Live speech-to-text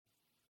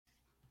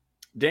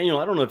Daniel,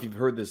 I don't know if you've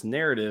heard this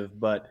narrative,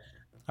 but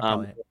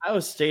Ohio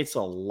State's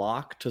a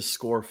lock to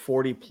score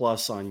 40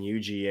 plus on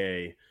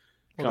UGA.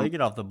 Well, they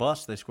get off the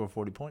bus, they score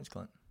 40 points,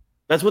 Clint.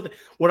 That's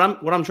what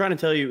I'm trying to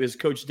tell you is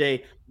Coach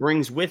Day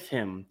brings with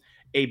him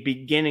a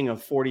beginning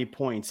of 40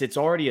 points. It's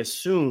already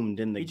assumed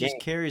in the game. He just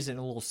carries it in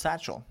a little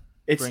satchel.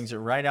 Brings it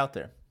right out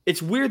there.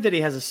 It's weird that he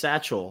has a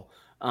satchel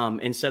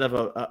instead of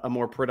a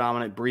more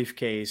predominant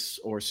briefcase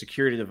or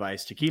security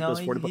device to keep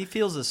those 40 points. He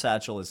feels the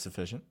satchel is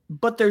sufficient.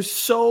 But they're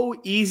so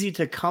easy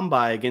to come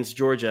by against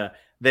Georgia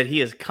that he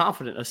is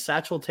confident a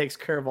satchel takes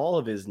care of all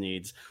of his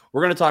needs.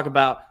 We're going to talk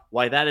about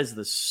why that is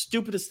the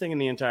stupidest thing in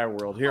the entire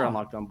world here on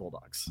Locked On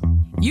Bulldogs.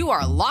 You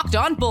are Locked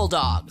On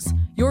Bulldogs,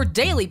 your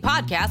daily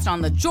podcast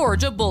on the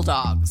Georgia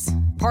Bulldogs.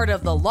 Part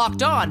of the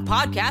Locked On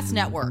Podcast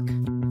Network,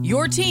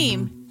 your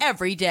team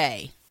every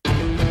day.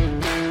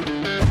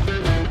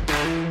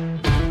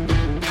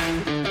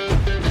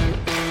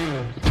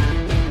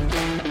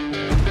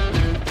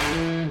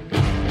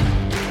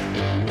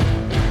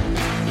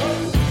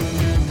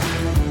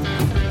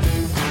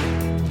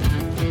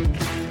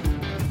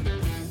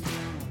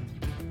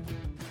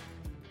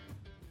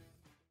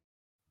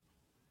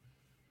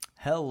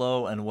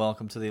 Hello and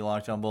welcome to the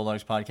Locked On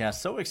Bulldogs podcast.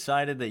 So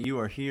excited that you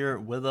are here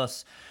with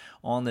us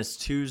on this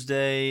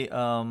Tuesday.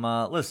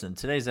 Listen,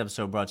 today's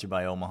episode brought to you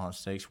by Omaha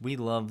Steaks. We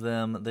love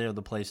them. They're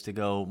the place to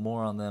go.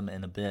 More on them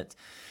in a bit.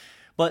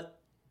 But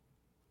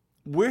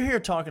we're here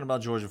talking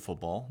about Georgia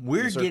football.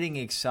 We're getting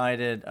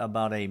excited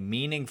about a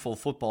meaningful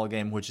football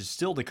game, which is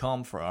still to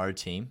come for our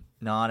team.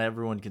 Not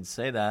everyone can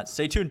say that.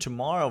 Stay tuned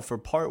tomorrow for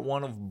part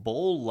one of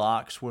Bowl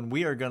Locks, when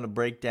we are going to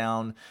break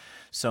down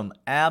some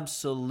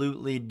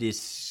absolutely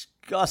disgusting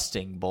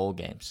bowl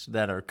games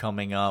that are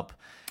coming up.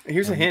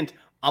 Here's a hint.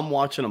 I'm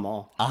watching them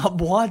all. I'm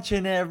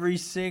watching every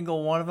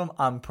single one of them.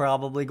 I'm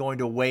probably going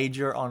to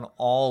wager on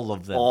all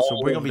of them. So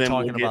we're going to be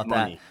talking about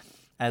that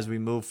as we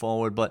move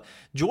forward. But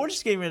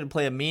Georgia's getting ready to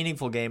play a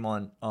meaningful game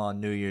on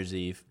New Year's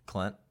Eve,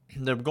 Clint.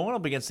 They're going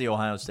up against the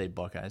Ohio State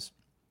Buckeyes,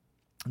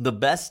 the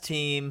best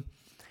team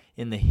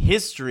in the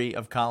history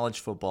of college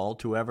football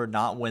to ever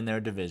not win their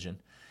division.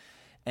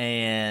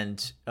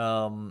 And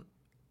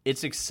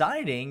it's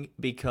exciting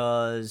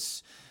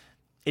because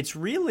it's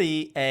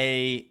really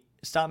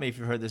stop me if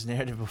you've heard this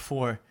narrative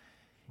before,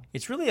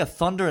 it's really a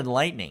thunder and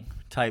lightning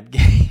type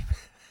game.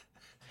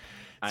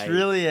 I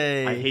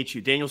hate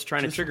you. Daniel's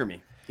trying to trigger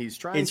me. He's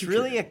trying. It's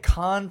really a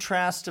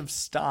contrast of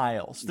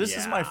styles. This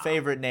is my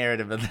favorite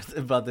narrative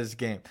about this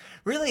game.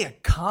 Really a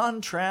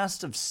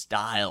contrast of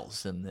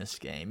styles in this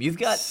game. You've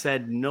got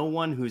said no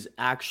one who's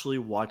actually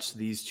watched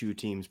these two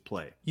teams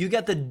play. You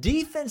got the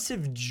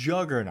defensive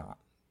juggernaut,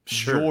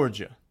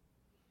 Georgia,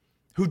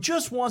 who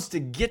just wants to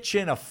get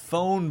you in a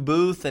phone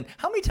booth. And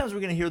how many times are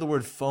we going to hear the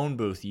word phone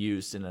booth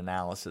used in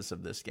analysis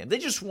of this game? They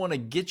just want to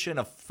get you in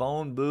a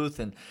phone booth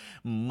and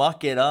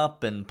muck it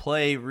up and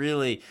play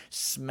really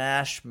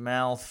smash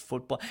mouth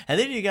football. And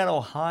then you got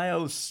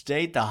Ohio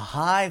State, the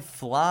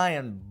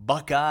high-flying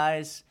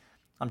Buckeyes.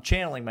 I'm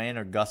channeling my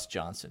inner Gus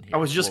Johnson here. I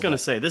was just going to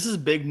say, this is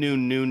big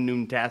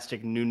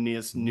noon-tastic,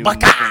 nooniest, noon.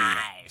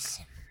 Buckeyes!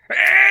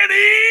 And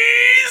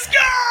he's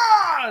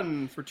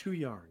gone for 2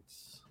 yards.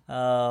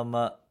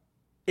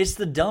 It's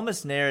the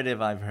dumbest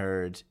narrative I've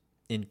heard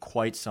in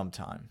quite some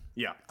time.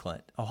 Yeah.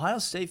 Clint. Ohio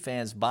State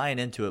fans buying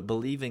into it,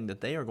 believing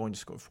that they are going to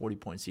score 40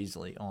 points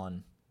easily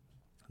on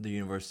the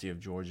University of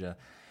Georgia.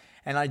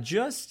 And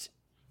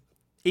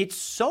it's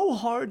so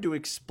hard to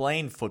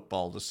explain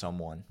football to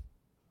someone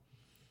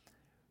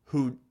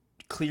who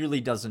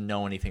clearly doesn't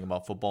know anything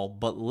about football,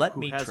 but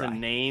who has a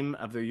name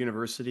of their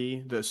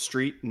university, the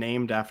street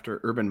named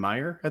after Urban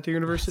Meyer at the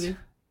university.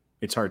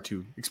 It's hard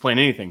to explain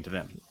anything to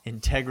them.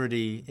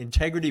 Integrity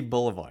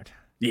Boulevard,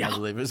 I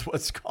believe is what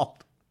it's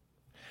called.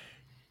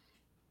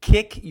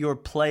 Kick your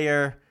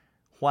player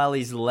while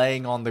he's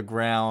laying on the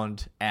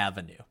ground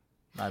Avenue,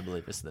 I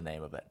believe is the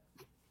name of it.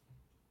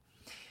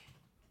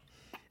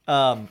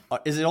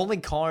 Is it only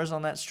cars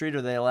on that street, or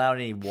do they allow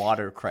any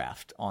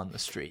watercraft on the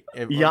street?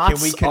 Yachts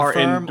can we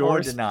confirm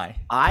or deny?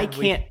 I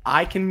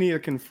can neither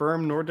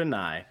confirm nor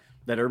deny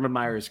that Urban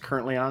Meyer is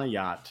currently on a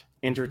yacht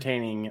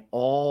entertaining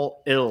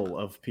all ill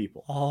of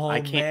people. Oh,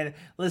 I can't. Man.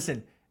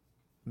 Listen,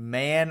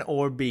 man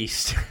or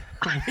beast.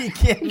 We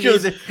can't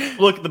just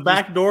look. The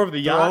back door of the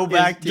yacht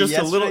is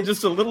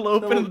just a little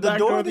open. The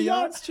door of the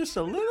yacht's just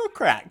a little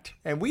cracked,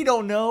 and we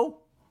don't know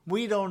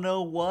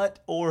what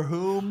or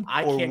whom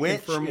or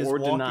which is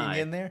walking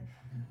in there.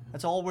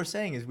 That's all we're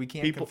saying is we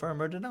can't confirm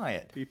or deny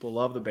it. People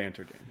love the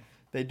banter, Dan.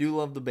 They do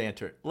love the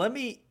banter. Let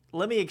me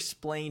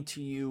explain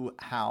to you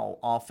how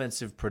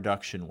offensive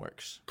production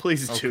works.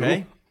 Please do.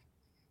 Okay.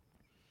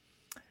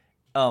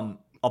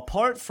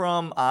 Apart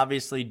from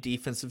obviously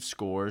defensive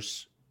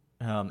scores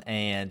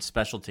and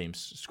special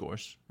teams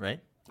scores, right?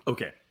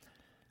 Okay.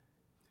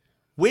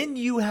 When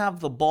you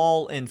have the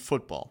ball in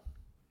football,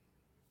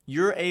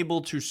 you're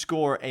able to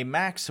score a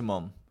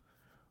maximum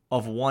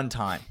of 1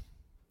 time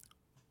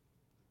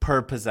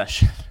per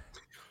possession.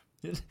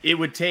 It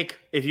would take,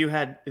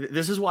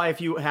 this is why if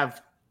you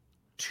have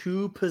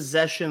 2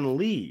 possession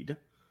lead,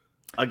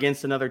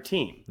 against another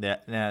team.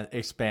 Yeah,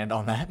 expand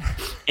on that.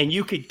 And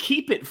you could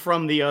keep it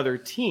from the other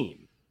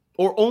team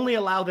or only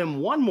allow them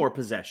one more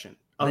possession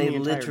of the entire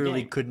game. They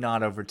literally could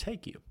not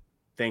overtake you.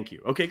 Thank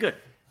you. Okay, good.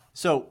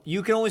 So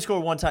you can only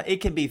score one time.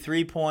 It can be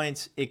 3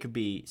 points. It could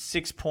be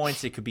 6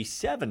 points. It could be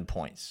 7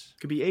 points.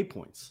 It could be 8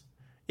 points.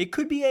 It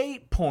could be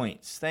 8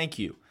 points. Thank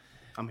you.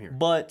 I'm here.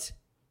 But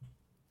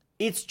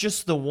it's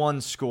just the one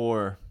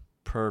score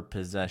per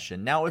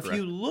possession. Now, if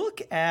you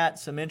look at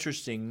some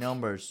interesting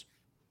numbers,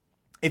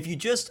 if you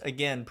just,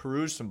 again,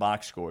 peruse some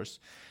box scores,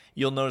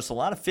 you'll notice a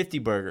lot of 50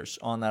 burgers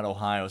on that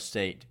Ohio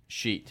State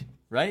sheet,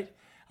 right?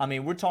 I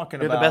mean, we're talking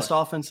They're about the best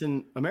offense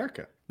in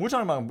America. We're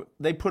talking about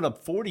they put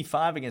up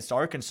 45 against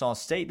Arkansas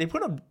State. They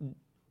put up,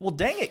 well,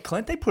 dang it,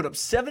 Clint, they put up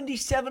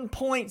 77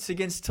 points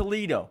against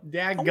Toledo.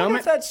 I wonder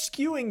if that's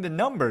skewing the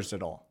numbers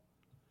at all.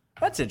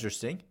 That's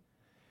interesting.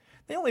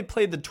 They only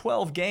played the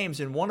 12 games,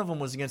 and one of them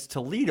was against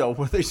Toledo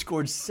where they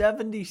scored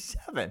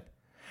 77.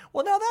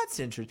 Well, now that's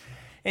interesting.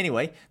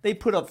 Anyway, they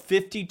put up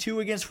 52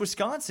 against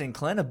Wisconsin,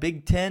 Clint, a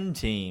Big Ten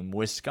team,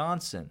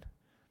 Wisconsin.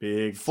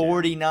 Big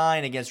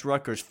 49 against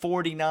Rutgers,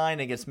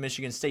 49 against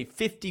Michigan State,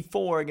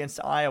 54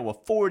 against Iowa,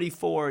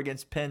 44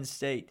 against Penn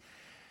State,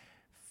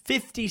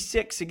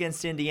 56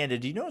 against Indiana.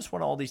 Do you notice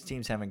what all these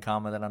teams have in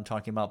common that I'm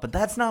talking about? But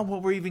that's not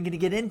what we're even going to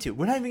get into.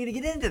 We're not even going to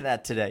get into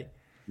that today.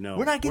 No,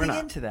 we're not getting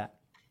into that.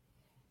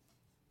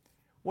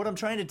 What I'm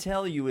trying to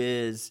tell you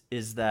is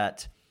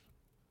that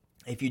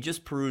if you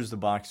just peruse the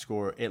box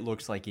score, it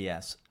looks like,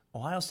 yes,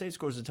 Ohio State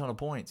scores a ton of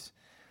points.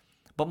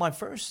 But my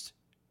first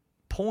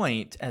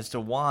point as to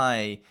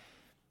why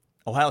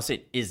Ohio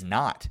State is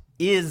not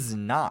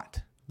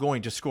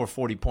going to score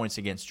 40 points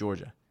against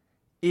Georgia,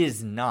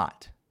 is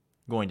not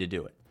going to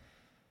do it,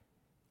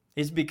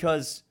 is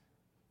because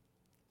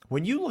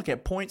when you look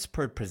at points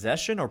per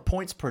possession or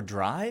points per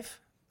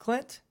drive,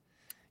 Clint,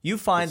 you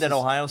find that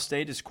Ohio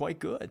State is quite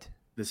good.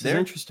 This is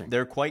interesting.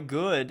 They're quite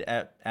good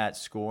at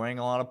scoring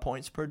a lot of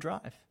points per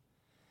drive.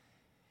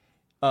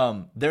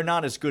 They're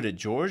not as good at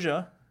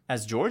Georgia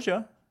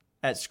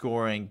at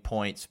scoring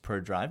points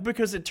per drive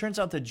because it turns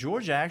out that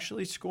Georgia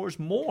actually scores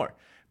more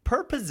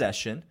per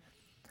possession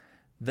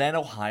than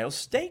Ohio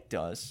State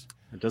does.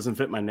 It doesn't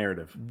fit my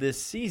narrative.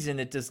 This season,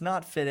 it does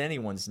not fit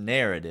anyone's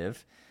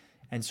narrative.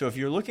 And so if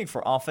you're looking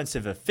for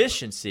offensive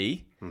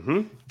efficiency,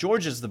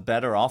 Georgia's the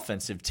better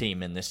offensive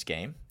team in this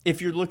game.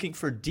 If you're looking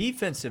for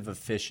defensive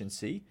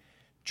efficiency,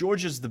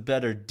 Georgia's the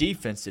better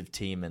defensive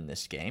team in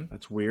this game.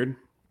 That's weird.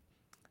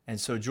 And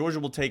so Georgia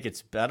will take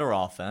its better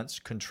offense,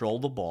 control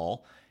the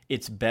ball,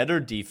 its better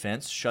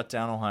defense, shut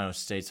down Ohio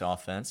State's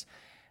offense,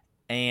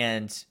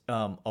 and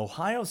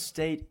Ohio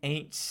State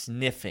ain't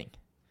sniffing.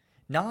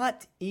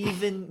 Not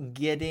even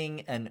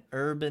getting an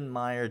Urban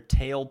Meyer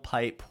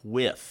tailpipe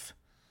whiff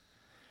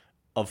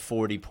of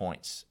 40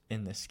 points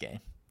in this game.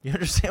 You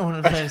understand what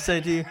I'm trying to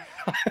say to you?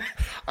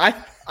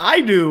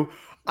 I do.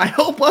 I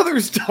hope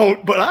others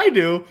don't, but I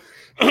do.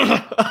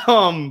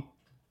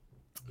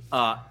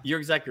 You're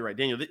exactly right,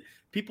 Daniel.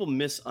 People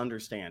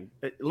misunderstand.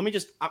 I'm going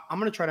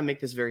to try to make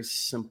this very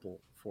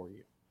simple for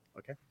you.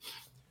 Okay.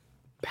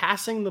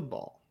 Passing the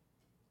ball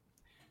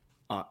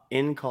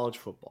in college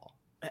football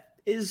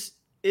is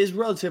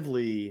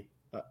relatively,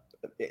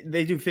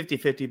 they do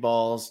 50-50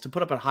 balls to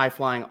put up a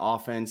high-flying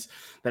offense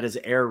that is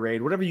air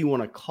raid, whatever you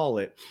want to call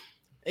it,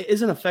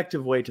 is an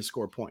effective way to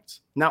score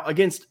points. Now,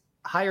 against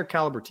higher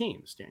caliber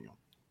teams, Daniel.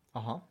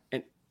 Uh-huh.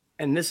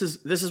 And this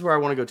is where I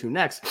want to go to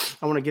next.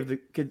 I want to give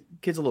the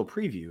kids a little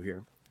preview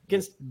here.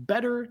 Against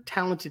better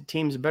talented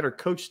teams, better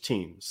coached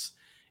teams,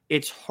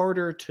 it's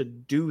harder to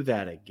do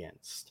that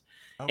against.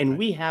 Okay. And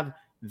we have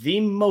the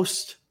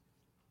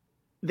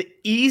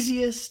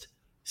easiest,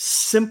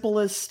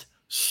 simplest,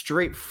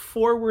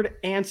 straightforward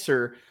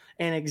answer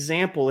and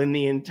example in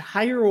the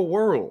entire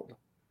world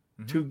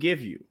to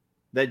give you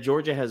that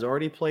Georgia has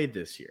already played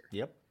this year.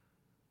 Yep.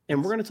 And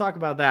we're going to talk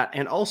about that.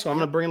 And also, I'm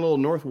going to bring a little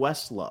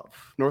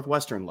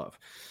Northwestern love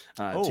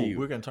to you.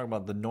 We're going to talk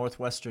about the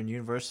Northwestern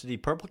University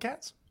Purple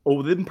Cats?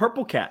 Oh, them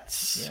Purple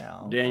Cats.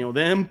 Yeah. Daniel,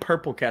 them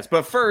Purple Cats.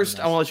 But first,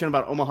 I want to let you know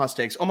about Omaha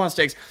Steaks. Omaha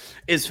Steaks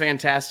is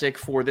fantastic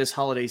for this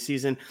holiday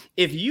season.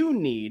 If you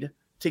need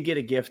to get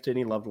a gift to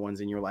any loved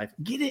ones in your life,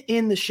 get it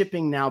in the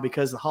shipping now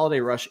because the holiday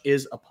rush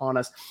is upon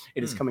us.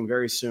 It is coming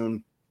very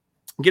soon.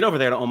 Get over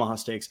there to Omaha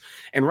Steaks.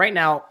 And right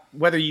now,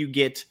 whether you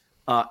get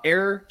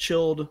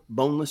air-chilled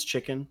boneless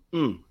chicken,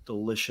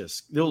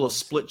 delicious. The little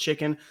split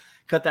chicken,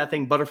 cut that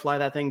thing, butterfly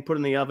that thing, put it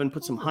in the oven,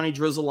 put some honey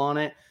drizzle on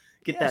it.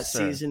 Get that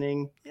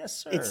seasoning.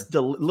 Yes, sir. It's put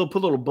a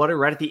little butter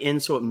right at the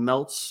end so it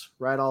melts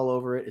right all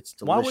over it. It's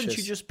delicious. Why wouldn't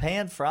you just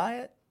pan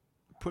fry it?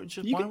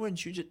 Why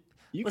wouldn't you just?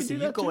 You listen, can do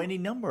that you go too. any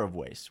number of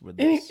ways with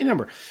this. Any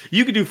number.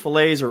 You could do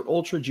fillets or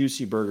ultra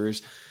juicy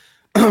burgers.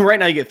 Right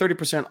now, you get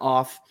 30%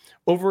 off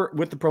over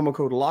with the promo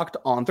code Locked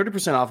On.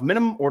 30% off.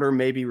 Minimum order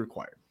may be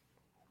required.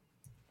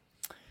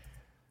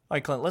 All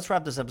right, Clint, let's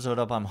wrap this episode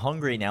up. I'm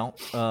hungry now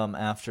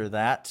after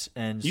that.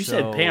 And you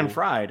said pan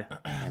fried.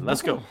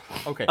 Let's go.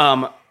 Okay.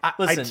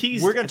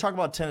 Listen, we're going to talk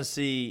about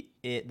Tennessee,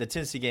 the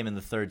Tennessee game in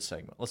the third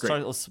segment.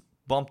 Let's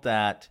bump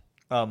that.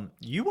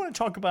 You want to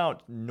talk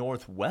about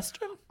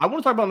Northwestern? I want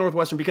to talk about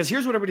Northwestern because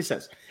here's what everybody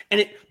says, and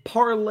it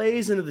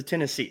parlays into the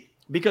Tennessee.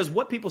 Because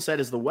what people said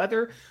is the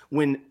weather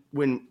when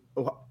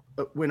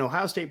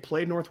Ohio State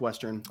played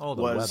Northwestern the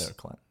weather,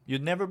 Clint.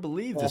 You'd never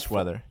believe awful. This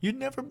weather. You'd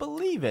never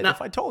believe it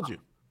if I told you.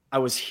 I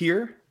was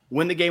here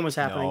when the game was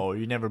happening. No,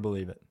 you never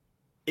believe it.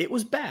 It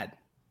was bad.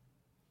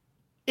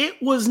 It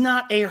was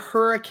not a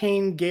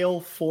hurricane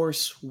gale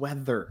force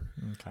weather.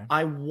 Okay.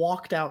 I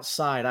walked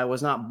outside. I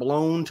was not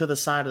blown to the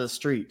side of the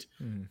street.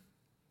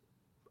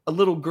 A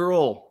little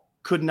girl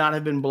could not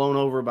have been blown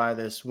over by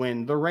this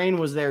wind. The rain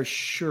was there,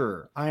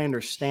 sure. I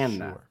understand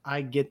that.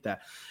 I get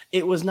that.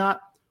 It was not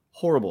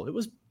horrible. It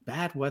was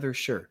bad weather,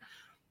 sure.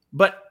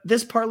 But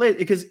this parlay,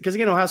 because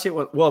again, Ohio State,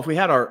 well, if we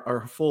had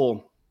our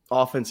full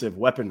offensive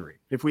weaponry,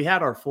 if we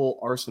had our full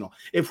arsenal,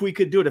 if we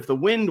could do it, if the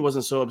wind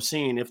wasn't so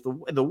obscene, if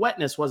the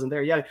wetness wasn't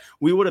there,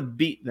 we would have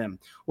beat them.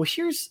 Well,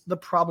 here's the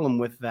problem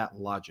with that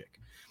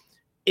logic.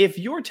 If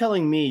you're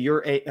telling me you're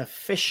an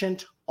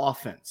efficient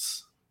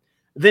offense,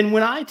 then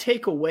when I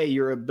take away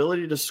your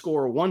ability to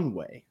score one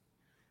way,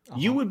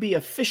 you would be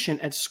efficient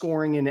at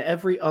scoring in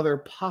every other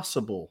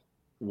possible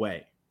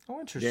way. Oh,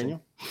 interesting.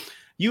 Daniel,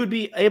 you would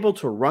be able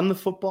to run the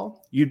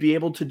football. You'd be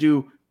able to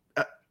do,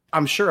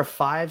 I'm sure a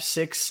 5,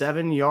 6,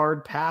 7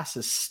 yard pass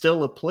is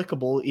still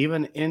applicable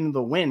even in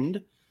the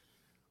wind.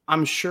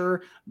 I'm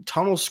sure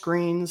tunnel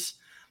screens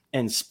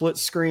and split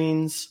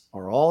screens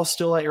are all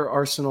still at your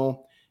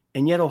arsenal.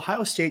 And yet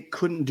Ohio State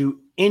couldn't do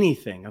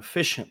anything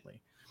efficiently.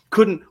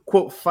 Couldn't,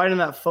 quote, fight in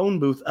that phone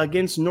booth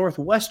against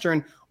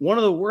Northwestern, one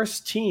of the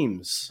worst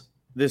teams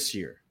this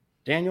year.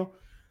 Daniel?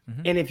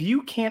 Mm-hmm. And if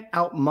you can't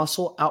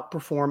out-muscle,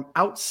 out-perform,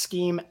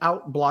 out-scheme,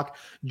 out-block,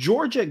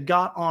 Georgia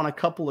got on a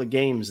couple of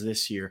games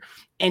this year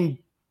and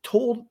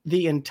told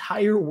the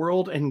entire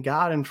world and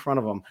God in front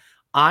of them,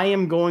 I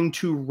am going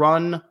to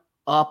run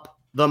up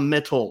the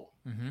middle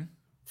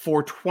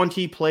for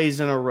 20 plays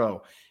in a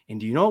row. And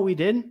do you know what we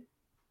did?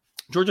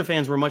 Georgia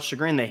fans were much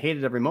chagrined. They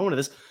hated every moment of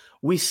this.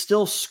 We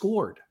still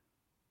scored.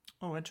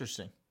 Oh,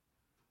 interesting.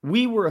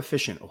 We were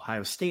efficient.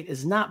 Ohio State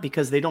is not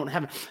because they don't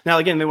have it. Now,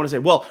 again, they want to say,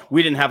 well,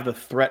 we didn't have the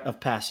threat of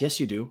pass. Yes,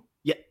 you do.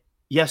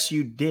 Yes,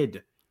 you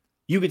did.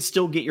 You could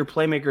still get your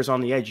playmakers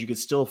on the edge. You could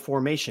still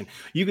formation.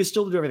 You could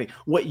still do everything.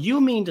 What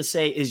you mean to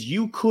say is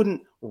you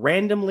couldn't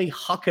randomly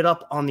huck it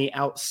up on the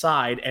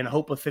outside and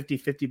hope a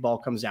 50-50 ball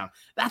comes down.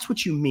 That's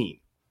what you mean.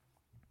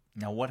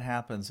 Now, what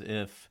happens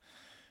if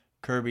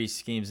Kirby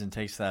schemes and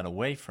takes that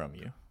away from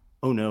you?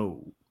 Oh,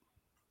 no.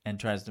 And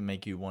tries to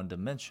make you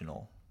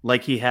one-dimensional.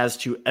 Like he has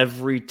to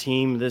every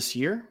team this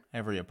year?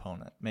 Every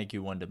opponent. Make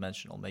you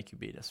one-dimensional. Make you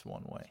beat us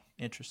one way.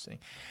 Interesting.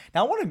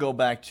 Now, I want to go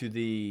back to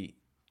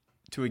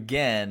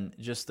again,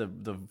 just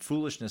the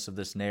foolishness of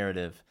this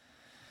narrative.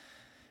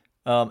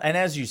 And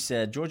as you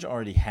said, Georgia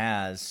already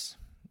has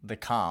the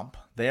comp.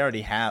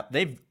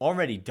 They've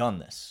already done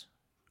this.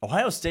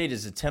 Ohio State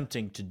is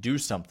attempting to do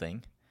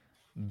something,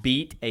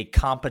 beat a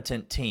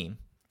competent team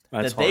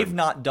that they've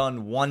not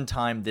done one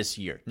time this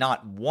year.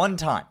 Not one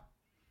time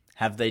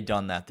have they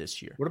done that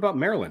this year. What about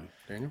Maryland,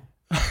 Daniel?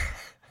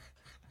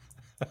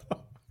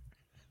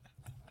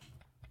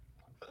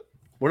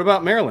 What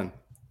about Maryland?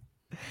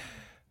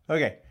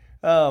 Okay.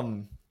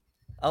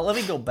 Let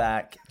me go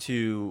back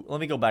to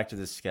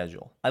this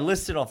schedule. I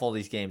listed off all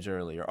these games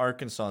earlier: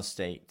 Arkansas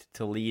State,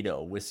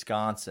 Toledo,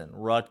 Wisconsin,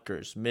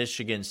 Rutgers,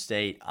 Michigan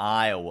State,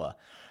 Iowa,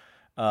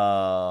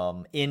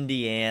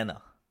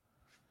 Indiana.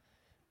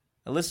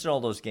 I listed all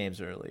those games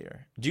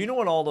earlier. Do you know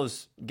what all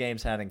those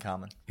games had in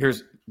common?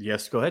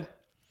 Yes, go ahead.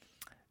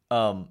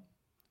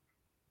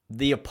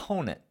 The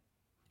opponent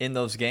in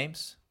those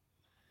games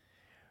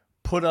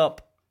put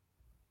up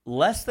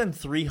less than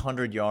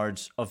 300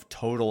 yards of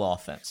total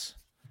offense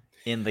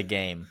in the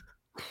game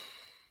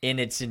in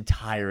its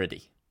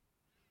entirety.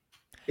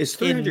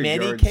 In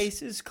many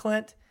cases,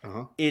 Clint,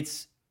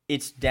 it's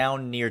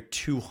down near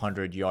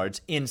 200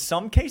 yards. In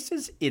some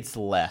cases, it's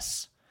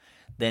less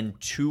than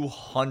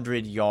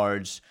 200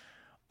 yards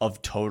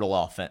of total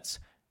offense.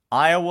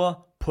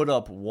 Iowa put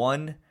up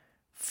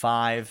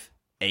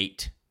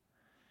 158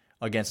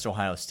 against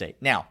Ohio State.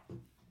 Now,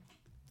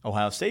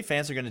 Ohio State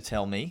fans are going to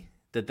tell me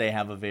that they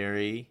have a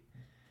very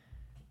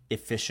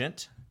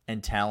efficient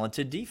and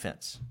talented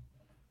defense.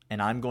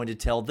 And I'm going to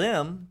tell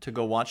them to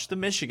go watch the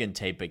Michigan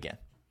tape again.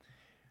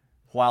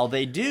 While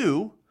they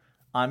do,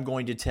 I'm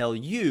going to tell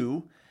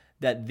you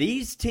that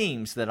these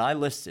teams that I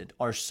listed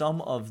are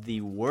some of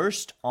the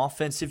worst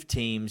offensive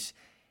teams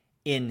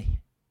in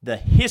the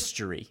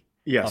history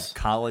of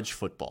college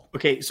football.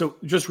 Okay, so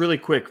just really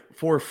quick,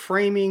 for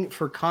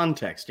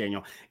context,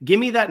 Daniel, give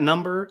me that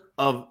number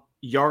of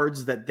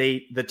yards that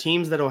the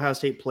teams that Ohio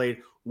State played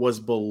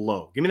was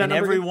below. Give me that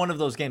number. In every one of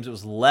those games, it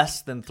was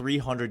less than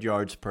 300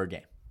 yards per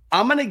game.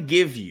 I'm going to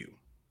give you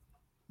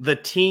the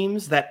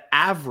teams that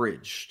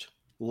averaged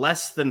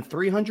less than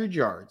 300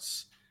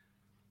 yards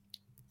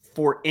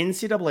for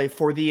NCAA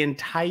for the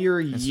entire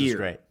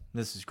year.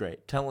 This is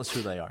great. Tell us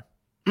who they are.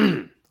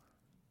 You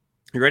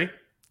ready?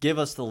 Give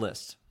us the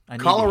list.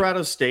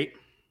 Colorado State.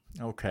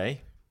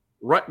 Okay.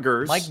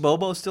 Rutgers. Mike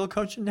Bobo still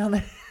coaching down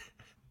there?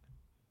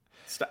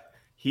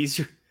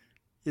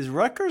 Is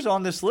Rutgers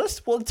on this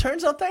list? Well, it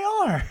turns out they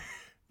are.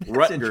 That's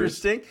Rutgers,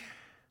 interesting.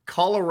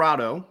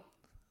 Colorado.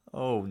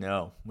 Oh,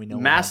 no. We know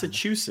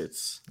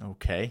Massachusetts.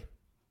 Okay.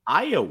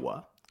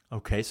 Iowa.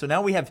 Okay, so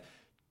now we have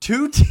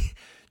two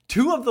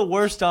of the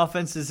worst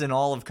offenses in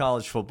all of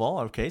college football.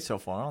 Okay, so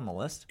far on the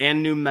list.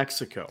 And New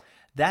Mexico.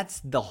 That's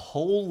the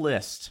whole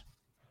list.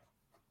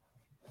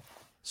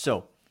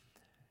 So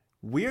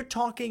we're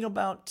talking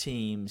about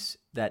teams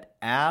that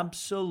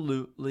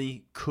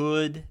absolutely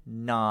could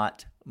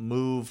not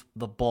move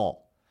the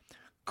ball,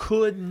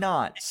 could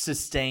not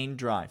sustain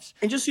drives.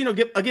 And just,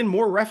 give, again,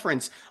 more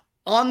reference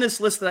on this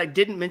list that I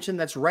didn't mention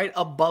that's right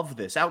above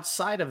this,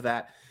 outside of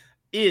that,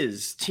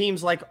 is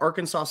teams like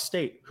Arkansas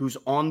State, who's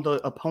on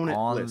the opponent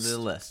list. On the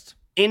list.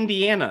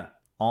 Indiana.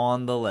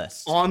 On the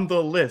list. On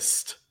the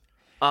list.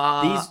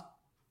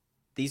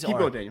 These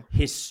are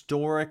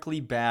historically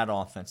bad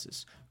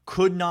offenses.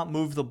 Could not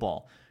move the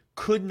ball.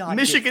 Could not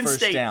Michigan get first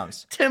State,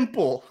 downs.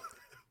 Temple,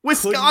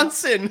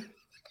 Wisconsin.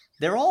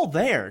 They're all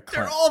there,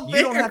 Clint. They're all there.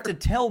 You don't have to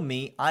tell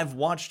me I've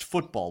watched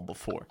football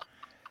before.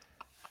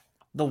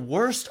 The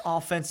worst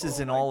offenses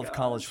in all of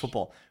college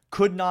football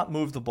could not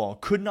move the ball,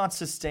 could not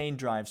sustain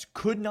drives,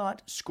 could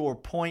not score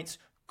points,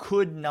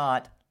 could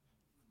not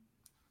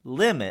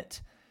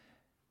limit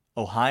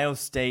Ohio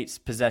State's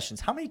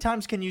possessions. How many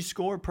times can you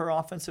score per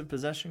offensive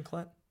possession,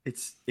 Clint?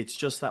 It's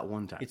just that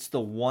one time. It's the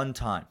one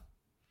time.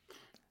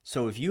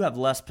 So if you have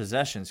less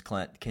possessions,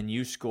 Clint, can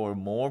you score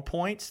more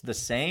points, the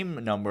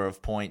same number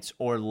of points,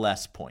 or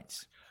less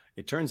points?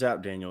 It turns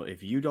out, Daniel,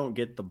 if you don't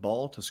get the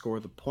ball to score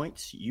the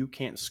points, you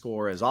can't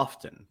score as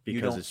often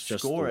because it's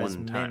just score the as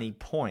one many time.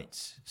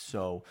 points.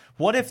 So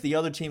what if the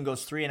other team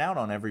goes 3 and out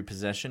on every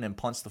possession and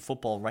punts the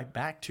football right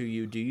back to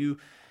you?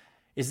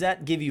 Does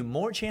that give you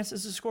more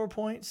chances to score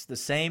points, the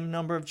same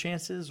number of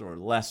chances, or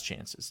less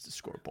chances to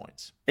score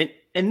points?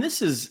 And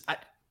this is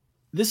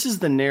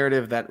the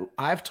narrative that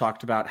I've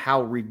talked about,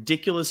 how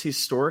ridiculous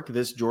historic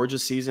this Georgia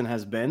season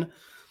has been.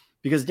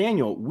 Because,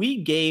 Daniel,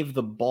 we gave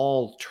the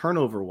ball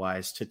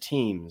turnover-wise to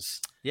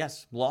teams.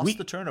 Yes, lost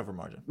the turnover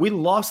margin. We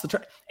lost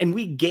and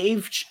we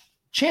gave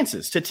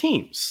chances to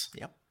teams.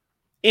 Yep.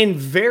 In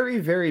very,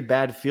 very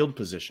bad field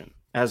position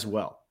as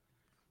well.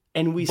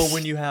 And But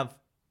when you have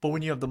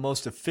the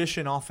most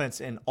efficient offense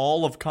in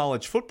all of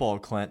college football,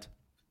 Clint,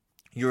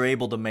 you're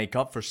able to make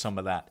up for some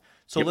of that.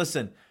 So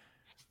Listen,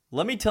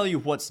 let me tell you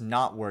what's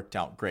not worked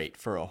out great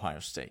for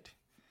Ohio State.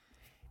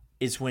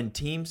 Is when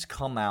teams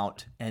come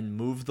out and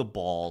move the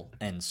ball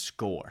and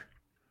score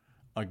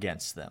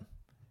against them.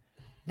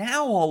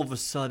 Now, all of a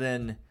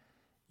sudden,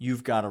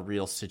 you've got a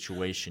real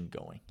situation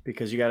going.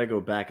 Because you got to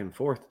go back and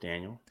forth,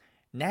 Daniel.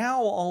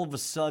 Now, all of a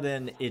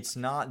sudden, it's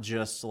not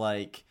just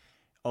like,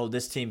 oh,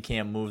 this team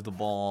can't move the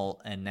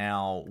ball, and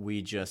now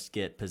we just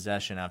get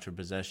possession after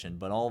possession.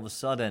 But all of a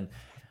sudden,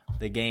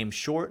 the game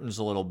shortens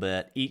a little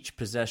bit. Each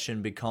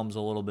possession becomes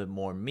a little bit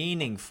more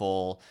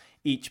meaningful.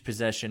 Each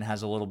possession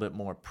has a little bit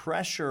more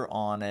pressure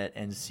on it,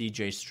 and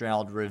C.J.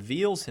 Stroud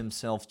reveals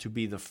himself to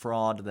be the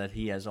fraud that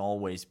he has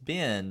always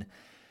been.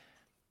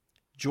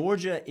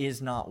 Georgia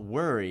is not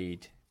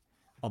worried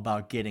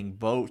about getting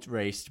boat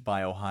raced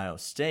by Ohio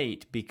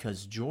State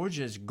because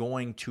Georgia is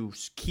going to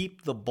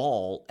keep the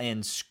ball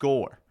and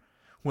score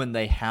when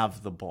they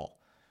have the ball.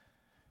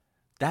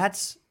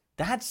 That's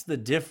the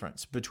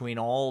difference between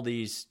all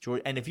these.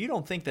 And if you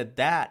don't think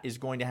that is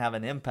going to have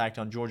an impact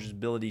on Georgia's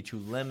ability to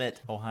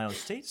limit Ohio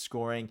State's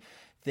scoring,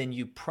 then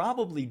you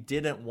probably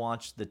didn't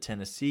watch the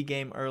Tennessee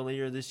game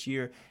earlier this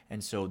year.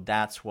 And so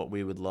that's what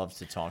we would love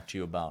to talk to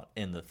you about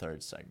in the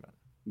third segment.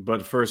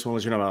 But first, I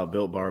want to let you know about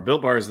Built Bar.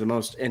 Built Bar is the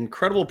most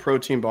incredible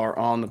protein bar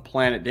on the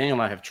planet. Daniel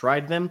and I have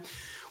tried them.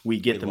 We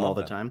get them all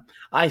the time.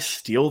 I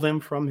steal them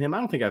from him. I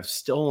don't think I've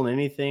stolen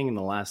anything in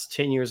the last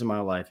 10 years of my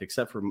life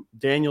except for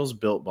Daniel's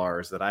Built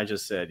Bars that I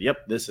just said,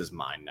 yep, this is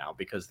mine now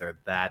because they're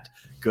that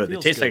good. They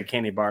taste like a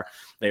candy bar.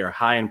 They are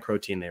high in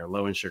protein. They are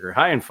low in sugar,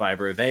 high in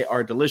fiber. They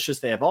are delicious.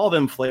 They have all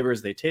them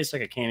flavors. They taste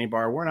like a candy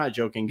bar. We're not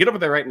joking. Get over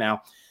there right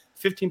now.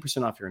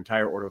 15% off your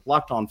entire order with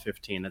Locked On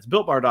 15. That's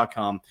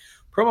BuiltBar.com.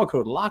 Promo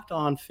code Locked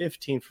On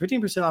 15 for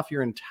 15% off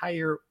your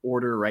entire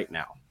order right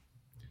now.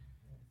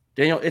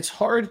 Daniel, it's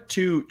hard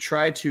to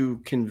try to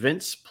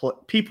convince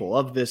people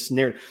of this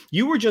narrative.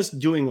 You were just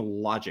doing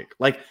logic,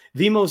 like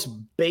the most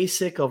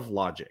basic of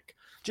logic.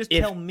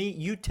 Tell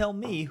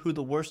me who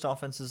the worst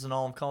offenses in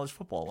all of college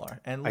football are.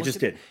 And I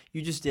just did.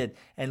 You just did.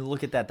 And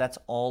look at that. That's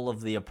all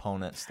of the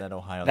opponents that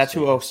Ohio That's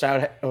State. who Ohio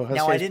State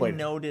Now, I didn't played.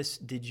 Notice,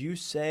 did you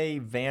say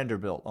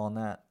Vanderbilt on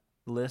that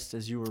list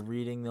as you were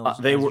reading those?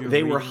 They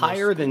were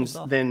higher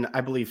than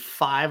I believe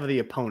 5 of the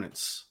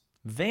opponents.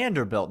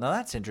 Vanderbilt. Now,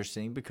 that's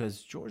interesting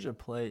because Georgia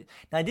played.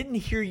 Now, I didn't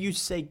hear you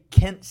say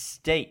Kent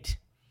State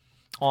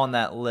on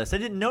that list. I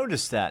didn't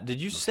notice that.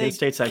 Did you say Kent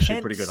State's actually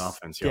Kent pretty good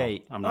offense,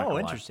 State? I'm not gonna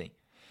interesting.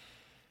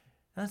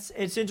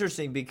 It's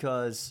interesting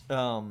because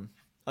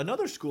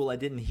another school I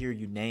didn't hear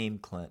you name,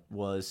 Clint,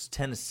 was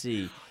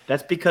Tennessee.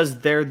 That's because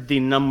they're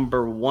the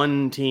number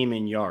 1 team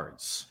in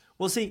yards.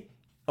 Well, see,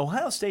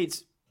 Ohio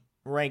State's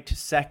ranked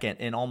second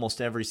in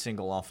almost every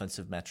single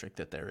offensive metric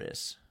that there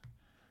is.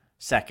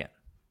 Second.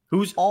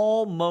 Who's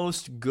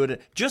almost good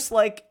at, just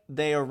like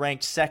they are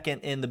ranked second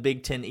in the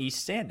Big Ten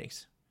East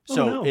standings.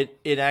 So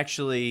it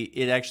actually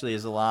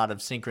is a lot of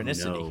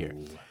synchronicity here.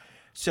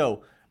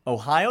 So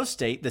Ohio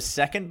State, the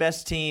second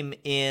best team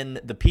in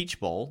the Peach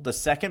Bowl, the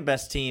second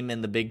best team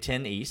in the Big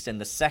Ten East, and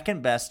the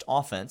second best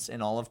offense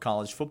in all of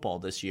college football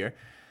this year,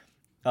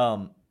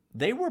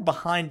 they were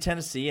behind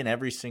Tennessee in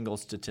every single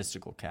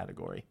statistical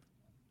category.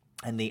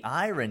 And the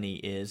irony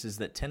is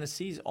that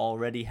Tennessee's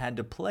already had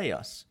to play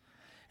us,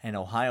 and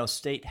Ohio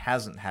State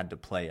hasn't had to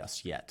play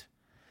us yet.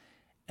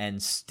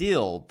 And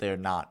still, they're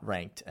not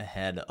ranked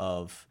ahead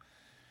of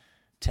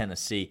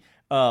Tennessee.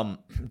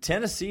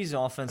 Tennessee's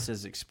offense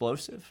is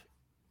explosive.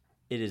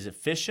 It is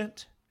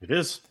efficient. It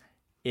is.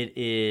 It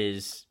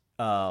is,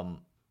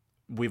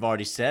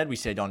 we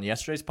said on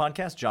yesterday's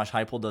podcast, Josh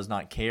Heupel does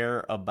not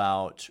care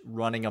about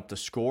running up the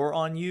score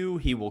on you.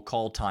 He will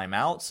call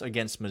timeouts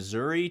against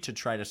Missouri to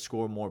try to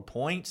score more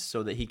points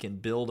so that he can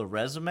build a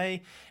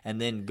resume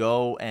and then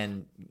go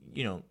and,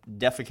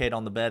 defecate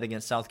on the bed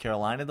against South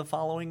Carolina the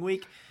following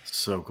week.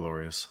 So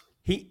glorious.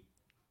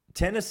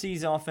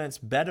 Tennessee's offense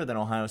better than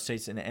Ohio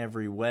State's in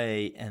every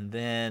way. And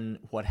then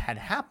what had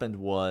happened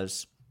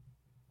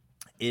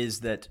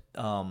is that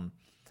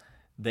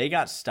they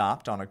got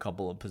stopped on a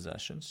couple of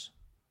possessions.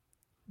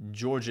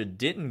 Georgia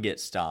didn't get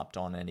stopped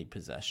on any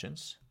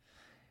possessions.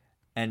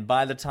 And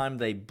by the time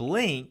they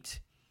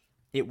blinked,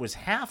 it was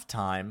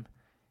halftime,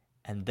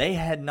 and they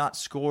had not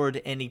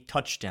scored any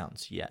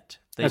touchdowns yet.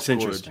 They That's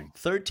scored interesting.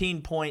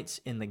 13 points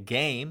in the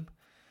game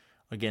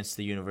against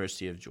the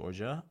University of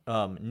Georgia,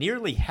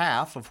 nearly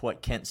half of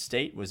what Kent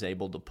State was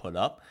able to put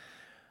up,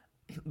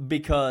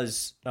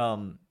 because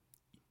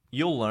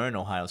you'll learn,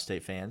 Ohio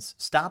State fans,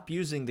 stop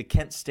using the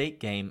Kent State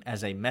game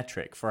as a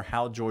metric for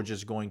how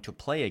Georgia's going to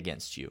play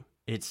against you.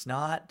 It's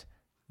not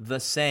the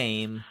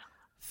same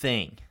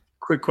thing.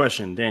 Quick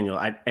question, Daniel.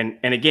 And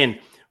again,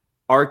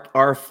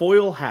 our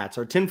foil hats,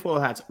 our tinfoil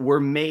hats, were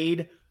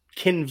made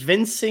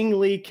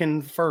convincingly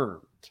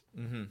confirmed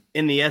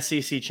in the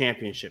SEC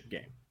championship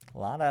game. A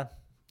lot of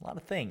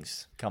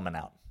things coming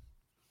out.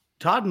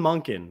 Todd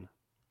Monken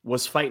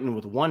was fighting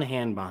with one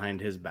hand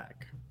behind his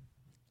back.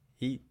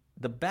 The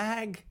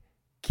bag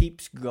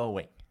keeps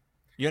going.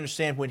 You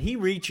understand? When he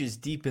reaches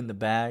deep in the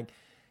bag,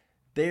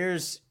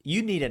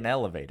 you need an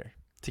elevator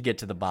to get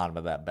to the bottom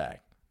of that bag.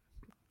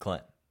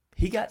 Clint,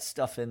 he got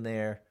stuff in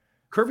there.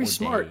 Kirby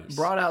Smart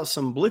brought out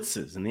some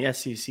blitzes in the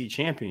SEC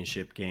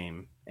championship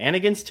game and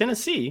against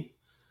Tennessee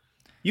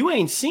you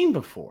ain't seen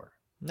before.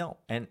 No,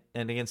 and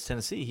against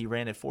Tennessee, he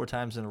ran it 4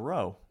 times in a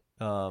row.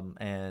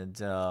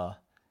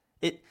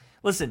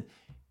 Listen,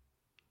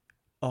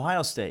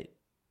 Ohio State,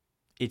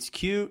 it's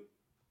cute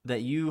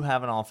that you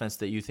have an offense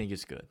that you think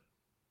is good.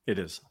 It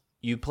is.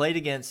 You played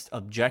against,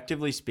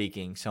 objectively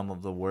speaking, some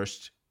of the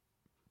worst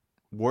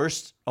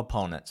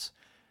opponents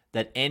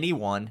that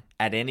anyone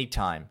at any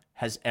time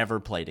has ever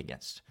played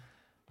against.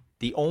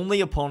 The only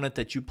opponent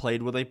that you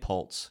played with a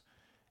pulse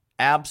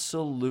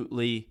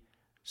absolutely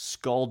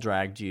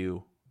skull-dragged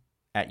you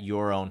at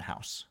your own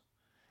house.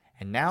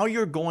 And now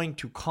you're going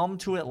to come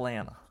to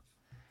Atlanta,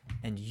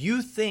 and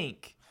you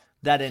think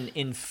that an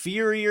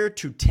inferior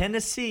to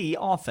Tennessee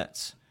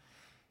offense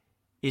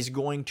is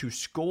going to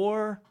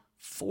score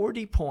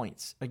 40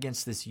 points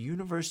against this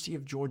University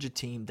of Georgia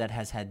team that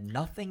has had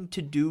nothing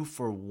to do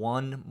for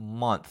 1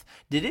 month.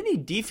 Did any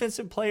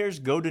defensive players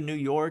go to New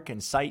York and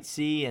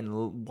sightsee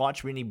and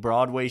watch any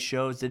Broadway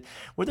shows?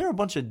 Were there a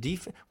bunch of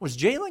Was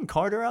Jalen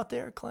Carter out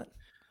there, Clint?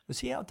 Was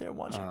he out there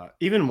watching?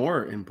 Even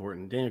more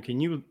important,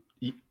 Daniel,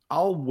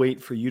 I'll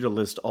wait for you to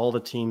list all the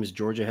teams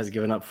Georgia has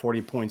given up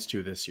 40 points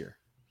to this year.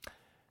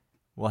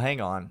 Well,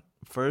 hang on.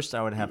 First,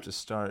 I would have to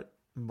start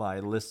by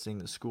listing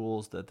the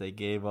schools that they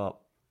gave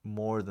up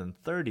more than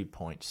 30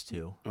 points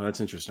to. Oh, that's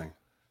interesting.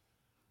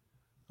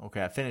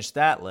 Okay, I finished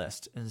that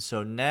list. And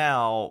so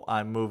now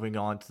I'm moving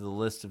on to the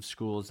list of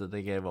schools that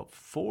they gave up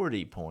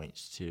 40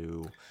 points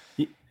to.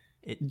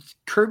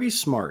 Kirby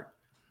Smart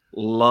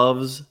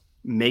loves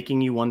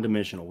making you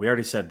one-dimensional. We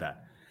already said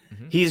that.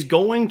 Mm-hmm. He's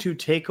going to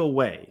take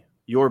away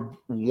your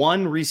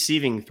one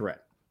receiving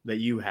threat that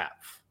you have.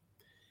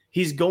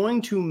 He's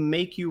going to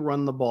make you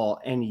run the ball,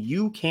 and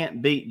you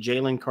can't beat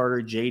Jalen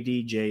Carter,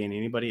 JDJ, and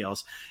anybody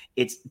else.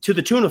 It's to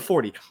the tune of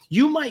 40.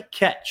 You might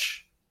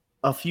catch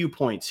a few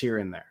points here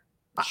and there.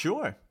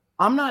 Sure.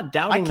 I'm not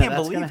doubting that. I can't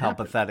believe how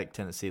pathetic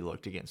Tennessee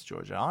looked against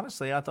Georgia.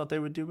 Honestly, I thought they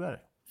would do better.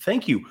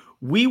 Thank you.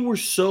 We were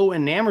so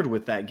enamored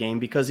with that game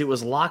because it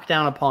was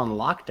lockdown upon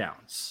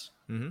lockdowns.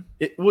 Mm-hmm.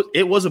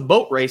 It was a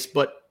boat race,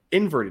 but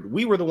inverted.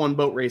 We were the one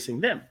boat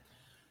racing them.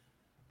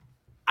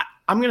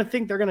 I'm going to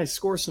think they're going to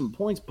score some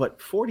points,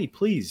 but 40,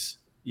 please,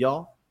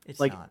 y'all. It's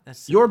like not.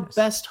 That's your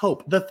best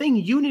hope. The thing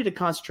you need to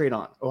concentrate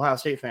on, Ohio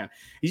State fan,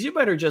 is you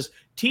better just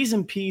T's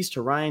and P's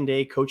to Ryan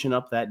Day coaching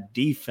up that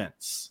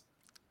defense.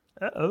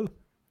 Uh-oh.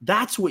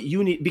 That's what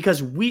you need,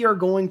 because we are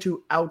going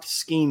to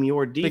out-scheme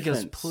your defense.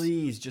 Because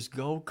please just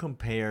go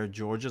compare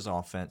Georgia's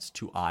offense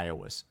to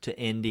Iowa's, to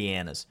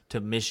Indiana's,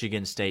 to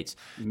Michigan State's,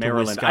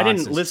 Maryland. To I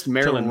didn't list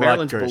Maryland.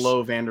 Maryland's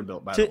below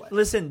Vanderbilt, by the way.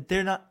 Listen,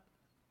 they're not.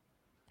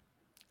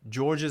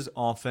 Georgia's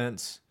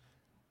offense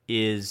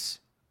is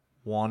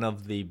one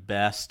of the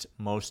best,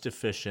 most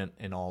efficient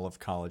in all of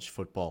college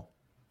football.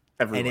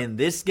 Everywhere. And in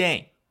this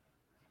game,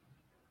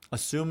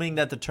 assuming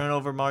that the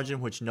turnover margin,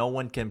 which no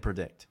one can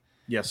predict,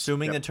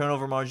 assuming the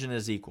turnover margin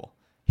is equal,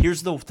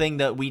 here's the thing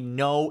that we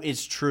know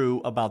is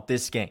true about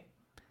this game.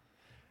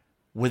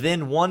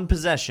 Within one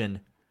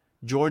possession,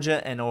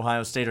 Georgia and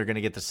Ohio State are going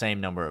to get the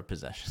same number of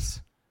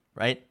possessions,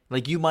 right?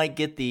 Like you might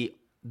get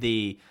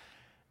the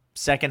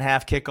second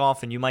half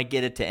kickoff and you might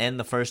get it to end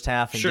the first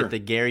half and get the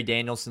Gary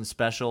Danielson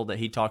special that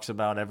he talks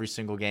about every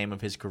single game of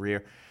his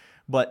career.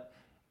 But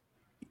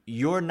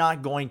you're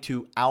not going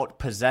to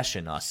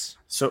out-possession us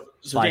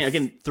by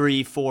again,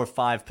 3, 4,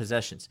 5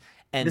 possessions.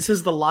 And this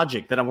is the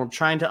logic that I'm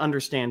trying to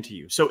understand to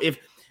you. So if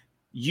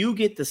you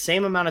get the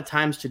same amount of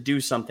times to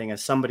do something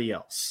as somebody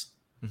else,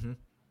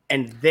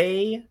 and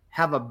they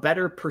have a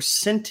better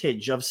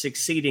percentage of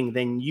succeeding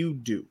than you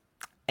do,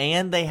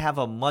 and they have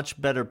a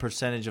much better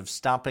percentage of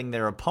stopping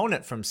their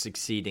opponent from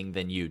succeeding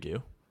than you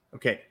do.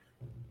 Okay.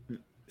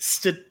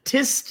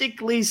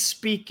 Statistically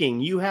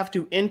speaking, you have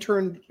to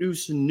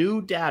introduce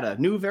new data,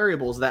 new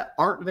variables that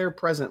aren't there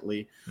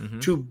presently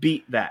to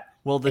beat that.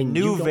 Well, the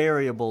new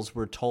variables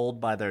were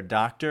told by their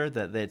doctor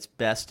that it's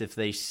best if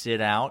they sit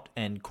out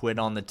and quit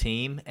on the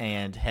team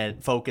and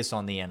focus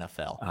on the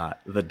NFL.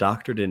 The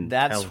doctor didn't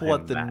That's tell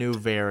what him the that. new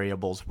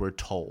variables were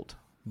told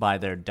by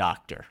their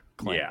doctor.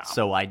 Clint. Yeah.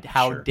 So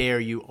how dare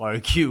you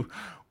argue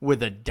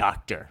with a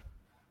doctor?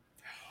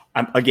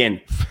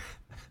 Again,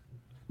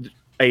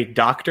 a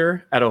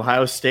doctor at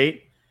Ohio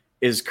State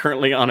is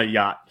currently on a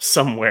yacht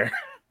somewhere.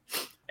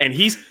 And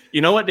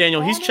you know what,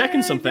 Daniel? He's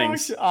checking some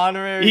things.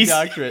 Honorary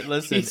doctorate.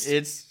 Listen,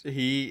 he's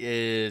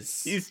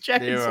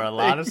checking. There are a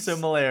lot of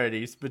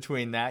similarities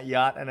between that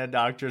yacht and a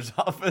doctor's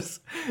office,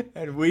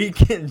 and we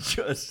can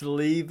just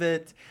leave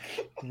it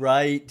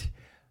right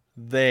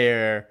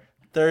there.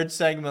 Third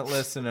segment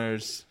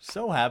listeners,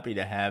 so happy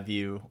to have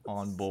you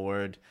on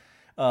board.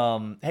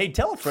 Hey,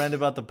 tell a friend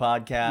about the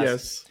podcast.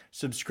 Yes.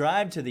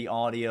 Subscribe to the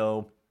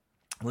audio.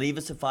 Leave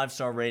us a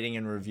 5-star rating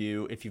and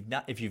review if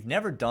you've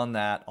never done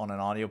that on an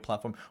audio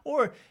platform,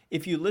 or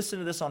if you listen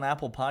to this on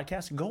Apple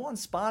Podcasts, go on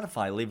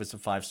Spotify, leave us a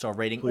 5-star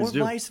rating, or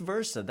vice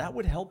versa. That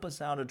would help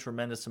us out a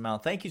tremendous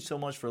amount. Thank you so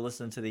much for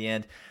listening to the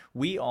end.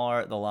 We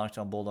are the Locked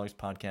On Bulldogs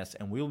podcast,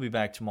 and we will be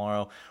back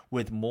tomorrow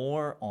with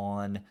more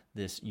on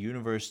this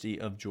University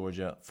of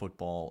Georgia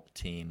football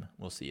team.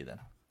 We'll see you then.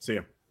 See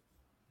you.